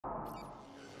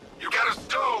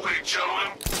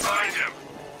gentlemen. Find him.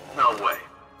 No way.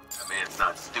 I mean, it's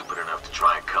not stupid enough to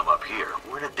try and come up here.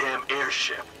 We're in a damn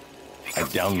airship. I've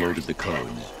downloaded the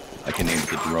codes. I can aim at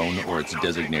the drone or its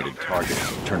designated target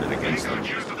and turn it against them.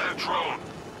 Use of that drone.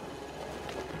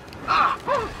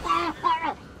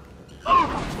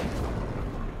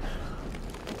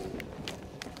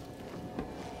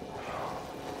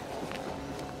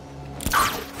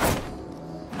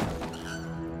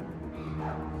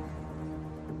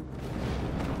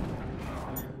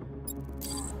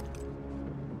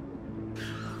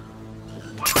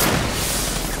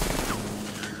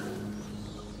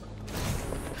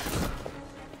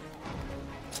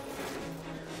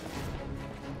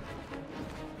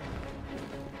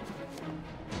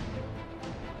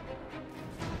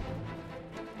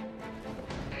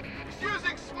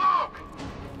 Using smoke!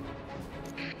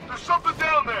 There's something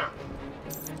down there!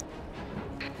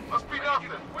 Must be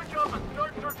nothing. Switch off and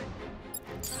start searching.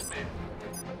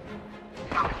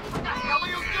 What the hell are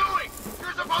you doing?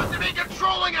 You're supposed to be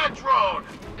controlling that drone!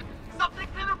 Something's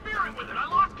interfering with it. I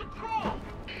lost control.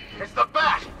 It's the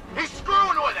bat! He's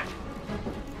screwing with it!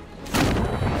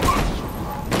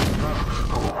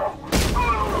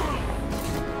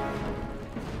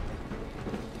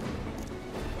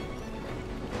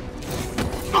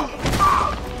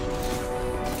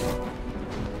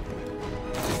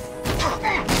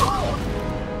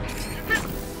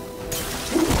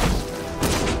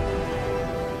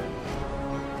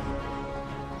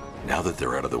 Now that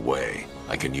they're out of the way,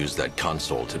 I can use that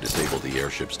console to disable the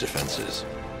airship's defenses.